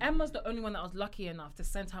 Fam. Emma's the only one that was lucky enough to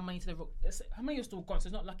send her money to the. Her money was still gone, so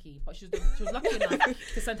it's not lucky. But she was lucky enough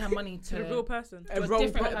to send her money to The real person. to A a wrong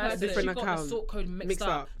different per- person. different She got account. the sort code mixed Mixed up.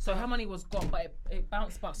 up. So her money was gone, but it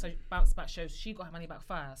bounced back. So bounced back shows she got her money back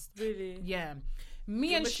first. Really? Yeah, me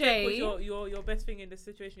Your and mistake was Shay. your best thing in this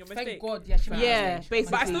situation. Your mistake. Thank God, yeah, she made a Yeah, mistake.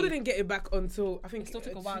 basically. But I still didn't get it back until I think It still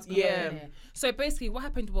took a while to come yeah. back in it. So basically what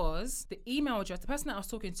happened was the email address, the person that I was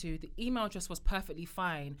talking to, the email address was perfectly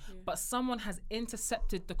fine, but someone has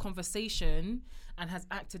intercepted the conversation and has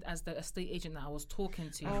acted as the estate agent that I was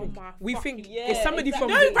talking to. Oh my. We fucking- think it's somebody from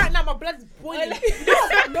No, the, right now my blood's boiling.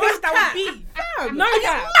 No, that would be. No, it's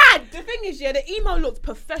mad. The thing is, yeah, the email looked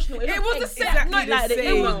professional. It was the same. exactly No, the like,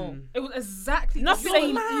 same. It was exactly Nothing the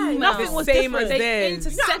same was email. Nothing was Same different. as They theirs.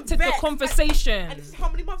 intercepted Not the vet. conversation. And this is how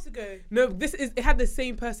many months ago? No, it had the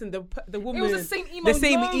same person, the woman. It was the same email. The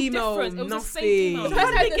same no email, difference. It was the same nothing. email. The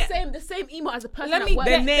person had the same email as the person Let at me work.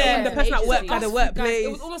 get The name, there. the person at work Agency. at the Guys, workplace.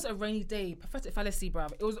 it was almost a rainy day. Pathetic fallacy,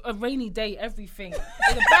 bruv. It was a rainy day, everything.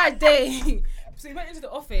 It was a bad day. So we went into the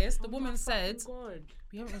office. The woman said, God.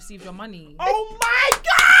 "We haven't received your money." Oh my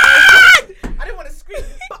god! I didn't want to scream,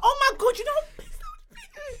 but oh my god, you know.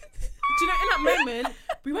 Do you know, in that moment,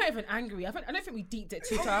 we weren't even angry. I don't think we deeped it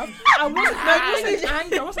too tough. I wasn't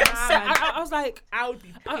angry. I wasn't upset. I was like, I would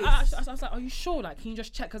be I pissed. was like, are you sure? Like, can you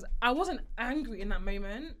just check? Because I wasn't angry in that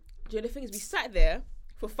moment. Do you know the thing is, we sat there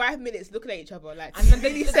for 5 minutes looking at each other like, And then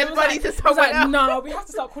really they send was money like, to I was someone like, else. no, we have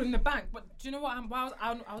to start calling the bank. But do you know what? I was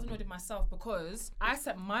annoyed with myself because I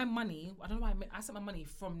sent my money. I don't know why I sent my money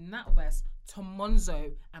from NatWest to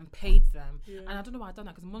Monzo and paid them. And I don't know why I done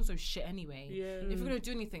that because Monzo's shit anyway. If you're gonna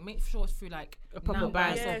do anything, make sure it's through like A proper NatWest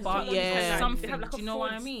bank. or so Barclays yeah. or something. They have like Do a you know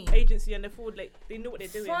what I fraud mean? agency and they know what they're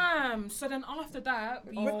doing. Fam. So then after that,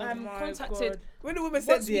 we my contacted. God. When the woman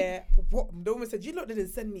Once said, the woman said, you lot didn't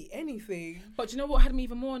send me anything. But do you know what had me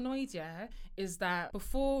even more annoyed? Yeah, is that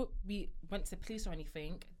before we went to the police or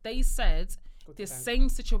anything, they said the same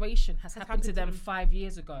situation has happened to them 5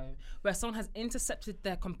 years ago, where someone has intercepted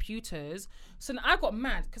their computers. So then I got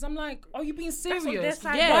mad because I'm like, are you being on their serious?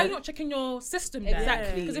 side. Why are Yeah. you not checking your system?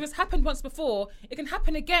 Exactly. Because if it's happened once before, it can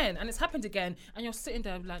happen again, and it's happened again, and you're sitting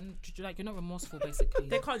there like you're not remorseful, basically.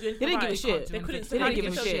 They can't do anything. They didn't about give a it. shit. They couldn't. They didn't give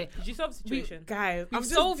a shit. Did you solve the situation? Guys, We've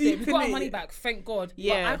solved it. We got our money back, thank God.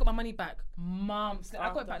 Yeah. But I got my money back months later. I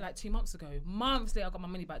got it After. back like 2 months ago. Months later, I got my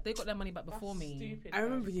money back. They got their money back before me. Stupid. I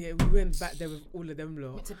remember, we went back there with all of them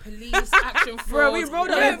lot. Went to police, action fraud. Bro, we rolled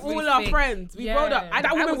up with all our everything. friends. We rolled up. Yeah.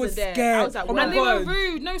 That woman wasn't was there. scared. I was at Oh work. my And they were God.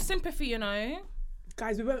 rude, no sympathy, you know.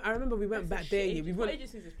 Guys, I remember we went back there. Yeah, we What went.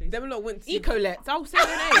 agency is this, please? Them lot went to Ecolet. I'll say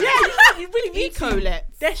their name. You really need to. Ecolet.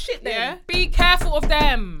 They're shit then. Yeah. Be careful of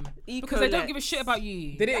them because they don't Ecolet. give a shit about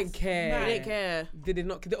you. They didn't care. mad. They didn't care. They did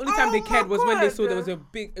not. The only time they cared was when they saw there was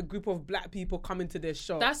a group of black people coming to their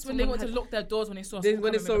shop. That's when they went to lock their doors when they saw us. They- all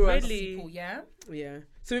when they coming saw with a bunch us. of people, yeah. Yeah.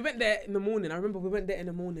 So we went there in the morning. I remember we went there in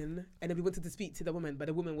the morning and then we wanted to speak to the woman, but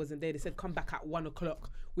the woman wasn't there. They said, come back at 1 o'clock.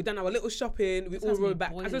 We done our little shopping. We This all has me rolled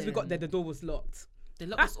back. As soon as we got boiling. there, the door was locked. They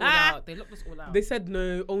locked us all out. They locked us all out. They said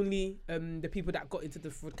no, only the people that got into the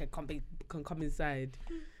fraud can come inside.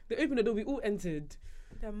 They opened the door. We all entered.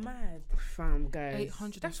 They're mad. Fam, guys.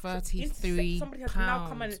 £833. Somebody has now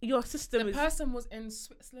come and your system The is. person was in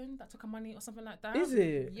Switzerland that took our money or something like that. Is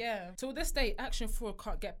it? Yeah. Till this day, Action Fraud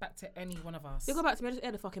can't get back to any one of us. They go back to me. I just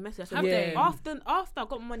aired a fucking message. I Have said, they? After I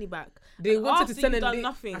got my money back, They and wanted to after send you've it. done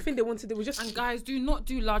nothing. I think they wanted. They were just. And guys, do not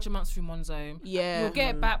do large amounts through Monzo. Yeah. You'll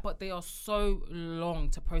get it back, but they are so long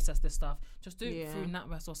to process this stuff. Just do it Yeah. through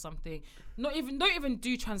NatWest or something. Don't even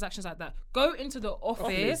do transactions like that. Go into the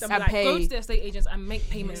office and and pay. go to the estate agents and make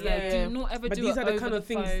payments there. Yeah. Do not ever But do these it are the over kind of the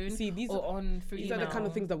things. phone See, these or on through These email. are the kind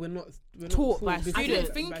of things that we're not Taught by by I students.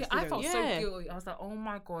 didn't think by it. I felt Yeah. so guilty. I was like, oh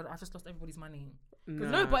my God, I just lost everybody's money.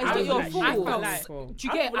 No, but it's I not was your like, fault. I felt Like- do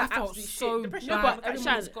you I get? feel I like felt absolute shit. so Depression bad. is not Everybody's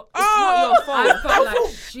Shan, got- it's not your fault. I felt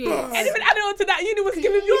like shit. And even adding on to that, uni was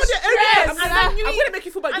giving me You're the stress. only. I'm gonna make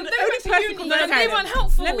you feel bad. And You're they the only went to person uni who and knows they how weren't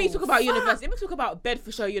helpful. Let me talk about university. Let me talk about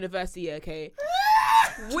Bedfordshire University, okay?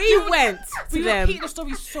 We went to We them. repeat the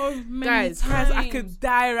story so many Guys, times. I could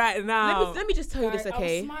die right now. Let me just tell you this, Like, I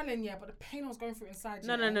okay? was smiling, yeah, but the pain I was going through inside.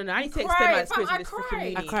 No. yeah. I need to You explain my cried, experience fam, with this I freaking cried.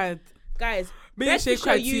 uni. I cried. Guys, Me and Shay Bedfordshire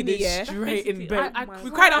cried uni, yeah. straight in bed. I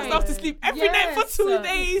We cried ourselves to cried. sleep every night for 2 Yes.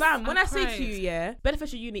 days. Fam, when I say cried. to you, yeah,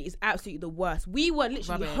 Bedfordshire Uni is absolutely the worst. We were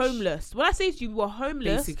literally Rubbish. homeless. When I say to you, we were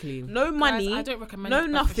homeless, Basically. no money, Guys, I don't recommend no it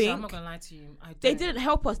to Bedfordshire, nothing. I'm not gonna lie to you. I They don't. didn't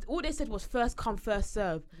help us. All they said was first come, first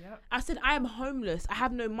serve. Yep. I said, I am homeless. I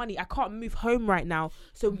have no money. I can't move home right now.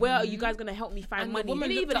 So where are you guys going to help me find And the money? They woman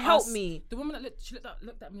didn't looked even at help us- me. The woman that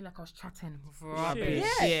looked at me like I was chatting rubbish.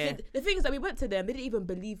 Yeah. Yeah. The thing is that we went to them. They didn't even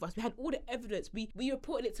believe us. We had all the evidence. We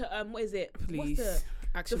reported it to what is it? Police. What's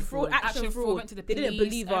Action the fraud? fraud. Action fraud. went to the They didn't police,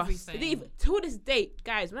 believe us. everything. They didn't even, till this date,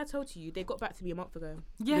 guys. When I told you, they got back to me a month ago.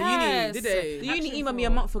 Yes. did they? The uni Action emailed me a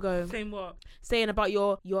fraud. month ago Saying what? saying about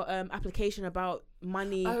your application about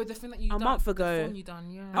money. Oh, the thing that you A done, month the ago. phone you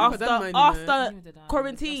done, yeah. I've after done mine, you know. Neither did I.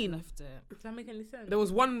 quarantine. Just left it. Does that make any sense? There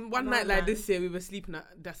was one No, night like man. this year we were sleeping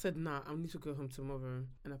that said nah I need to go home tomorrow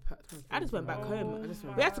and I packed my I just went things back up. home. I just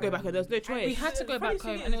went We had back to go back home. and there was no choice. We had to go Funny back thing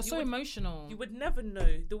home, is, and it was you so would- emotional. You would never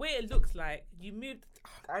know. The way it looks like, you moved.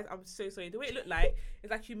 I'm so sorry. The way it looked like,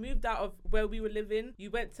 it's like you moved out of where we were living.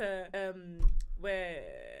 You went to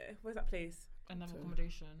where's that place? Another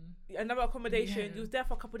accommodation. Another accommodation. Yeah. You was there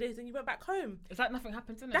for a couple of days, and you went back home. It's like nothing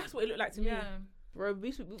happened, isn't it? That's what it looked like to me. Yeah. Bro, we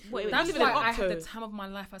That's live in why an I had the Octo. time of my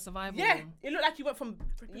life at survival. Yeah, it looked like you went from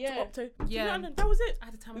Yeah. to Opto. Yeah. That was it. I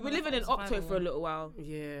had the time We of were my living life in at Octo survival. for a little while.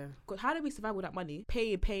 Yeah. God, how did we survive with that money?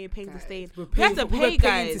 Paying to stay in. We're We had to we were pay,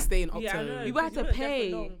 paying to guys. stay in Yeah, I know. Octo. We had to You weren't there for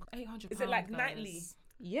pay. long. £800. Is it like guys. nightly?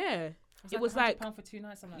 Yeah. It was like £100 for 2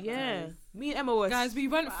 nights. Something like yeah. that. Me and Emma was Guys, we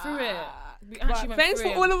went through it. We actually went Thanks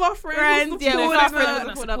through for it. all of our friends. Yeah, all our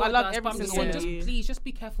friends. That's I love every but I'm single saying, one of just you. please, just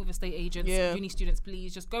be careful with estate agents, Yeah. uni students.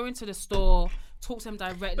 Please, just go into the store, talk to them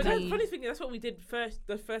directly. But that's the funny thing. That's what we did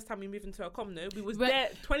the first time we moved into a comm. No, we was there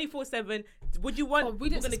 24/7. Would you want? But we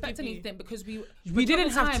didn't we're gonna expect give you- anything because we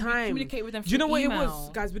didn't have We time. communicated with them. Do you know through what email. it was,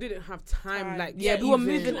 guys? We didn't have time. Like, Yeah, we were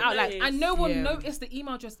moving out. Like, And no one Yeah. noticed the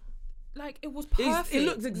email. Just like it was It perfect.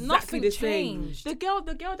 looked exactly Nothing the same. changed. the girl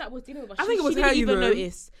that was dealing with us, I think it was she her, didn't you even know.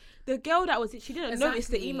 notice. The girl that was, she didn't notice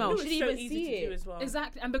the Exactly. email. It She was didn't so even easy see to do it. as well.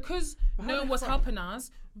 Exactly, and because no one was helping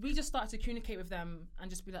us, we just started to communicate with them and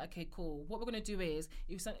just be like, okay, cool. What we're gonna do is,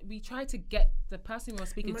 we tried to get the person we were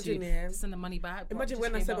speaking Imagine, to yeah. to send the money back. but Imagine just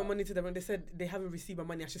when I gave sent my up. money to them and they said they haven't received my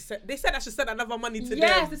money. They said I should send another money to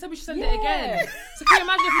Yes, them. they said we should send it again. So can you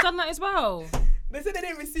imagine if we've done that as well? They said they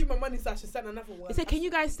didn't receive my money, so I should send another one. They said, "Can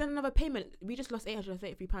you guys send another payment? We just lost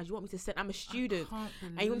 £833. You want me to send? I'm a student,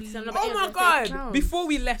 and you want me to send another?" Oh my £833? god! Before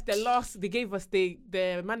we left, they gave us the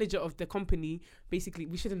manager of the company. Basically,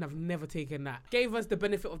 we shouldn't have never taken that. Gave us the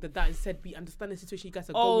benefit of the doubt and said, "We understand the situation you guys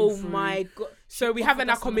are going through." Oh my god! So we have an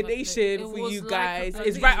Offered us another accommodation place. for It you was guys. like a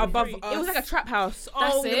it's right place. above It us. It was like a trap house.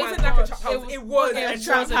 That's Oh, it. It my wasn't like a God. trap house. It was It a was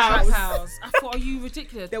trap a house. trap house. I thought, are you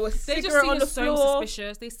ridiculous? There was They just cigarette seemed on the so floor.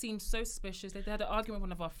 suspicious. They seemed so suspicious. They had an argument with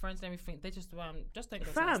one of our friends and everything. They just don't go to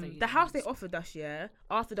Fam, the house they offered us, yeah,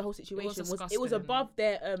 after the whole situation was disgusting. above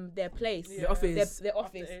their place, The office. their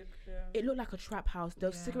office. It looked like a trap house. There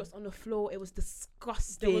were cigarettes on the floor. It was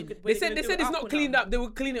disgusting. They said it's not cleaned up. They will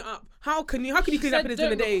clean it up. How can you clean up in a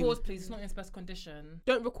day? Don't record, please. It's not in its best condition.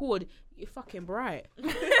 Don't record. You're fucking bright.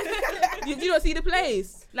 you don't see the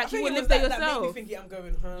place. Like you would live there That made me yourself. think, I'm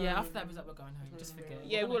going home. Yeah, after that was like, we're going home. Just forget.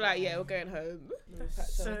 Yeah, we're like, yeah, we're going home.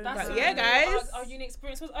 So That's But yeah, guys. Our uni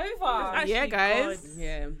experience was over. Actually, Yeah, guys. God.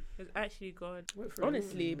 Yeah. It's actually God.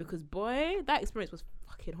 Honestly, because boy, that experience was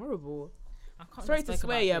fucking horrible. I can't Sorry even to speak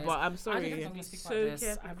swear, about yeah, this. but I'm I didn't sorry. think I'm gonna speak So about this.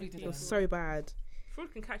 careful I really with It didn't. was so bad.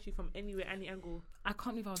 Fraud can catch you from anywhere, any angle. I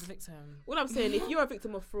can't believe I was a victim. All I'm saying, if you're a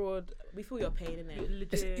victim of fraud, we feel your pain, innit?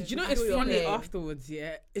 Legit. You know, I it's feel your funny pain. afterwards,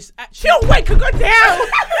 yeah? It's actually. Chill, wait, go down!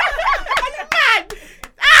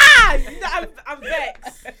 I'm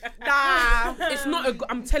vexed. Nah. It's not a good.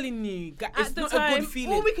 I'm telling you, it's At the not time, a good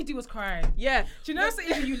feeling. all we could do was cry. Yeah. Do you know? So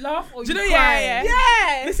either you laugh or Do you know? you cry.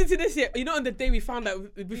 Yeah. Listen to this, yeah. You know, on the day we found that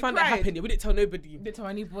that cried. happened, yeah, we didn't tell nobody. Didn't tell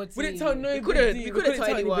anybody. We didn't tell nobody. We couldn't tell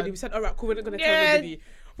anyone. We said, all right, cool, we're not gonna Yeah. tell nobody.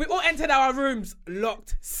 We all entered our rooms,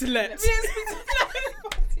 locked, slept.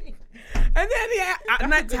 And then yeah, at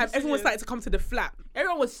night time, everyone started to come to the flat.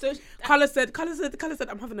 Everyone was so. Carla said,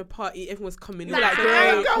 I'm having a party. Everyone's coming. We were like, Nah,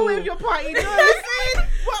 great, go cool. with your party. No,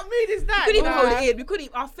 what mood is that? We couldn't even hold it in. We couldn't.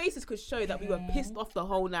 Our faces could show that we were pissed off the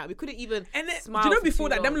whole night. We couldn't even. And then, do smile you know for before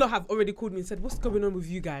too that, them long. lot have already called me and said, what's going on with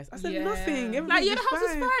you guys? I said, Yeah. nothing. Like, yeah, the house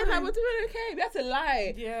is is fine. Like, we're doing okay. We had to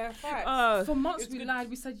lie. Yeah, facts. For months It's we good. lied.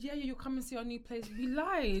 We said, yeah, you'll come and see our new place. We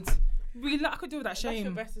lied. I could do with that That's your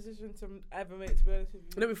shame. best decision to ever make, to be honest with you.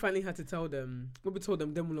 And then we finally had to tell them. When we told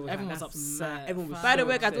them, them was Everyone like, was "That's upset. mad." Everyone was By the so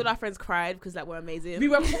way, guys, upset. all our friends cried because like we're amazing.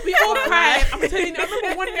 We all cried. I'm telling you, I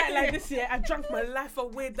remember one night like this year, I drank my life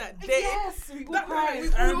away that day. Yes, we all That cried.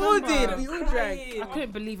 night, I we all remember. did. We all drank. I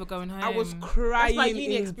couldn't believe we're going home. I was crying. That's my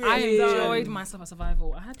uni in experience. I tears. enjoyed myself at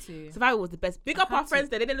survival. I had to. Survival was the best. Big up I our had friends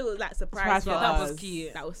there. They did a little like surprise Surprise for for that us. was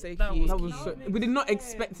cute. That was so That cute. was That was so, we did not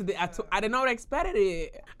expect it at all. I did not expect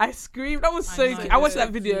it. I screamed. That was so know, cute. it I was watched so that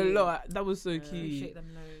video cute. a lot. That was so Appreciate cute. them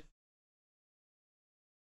loads.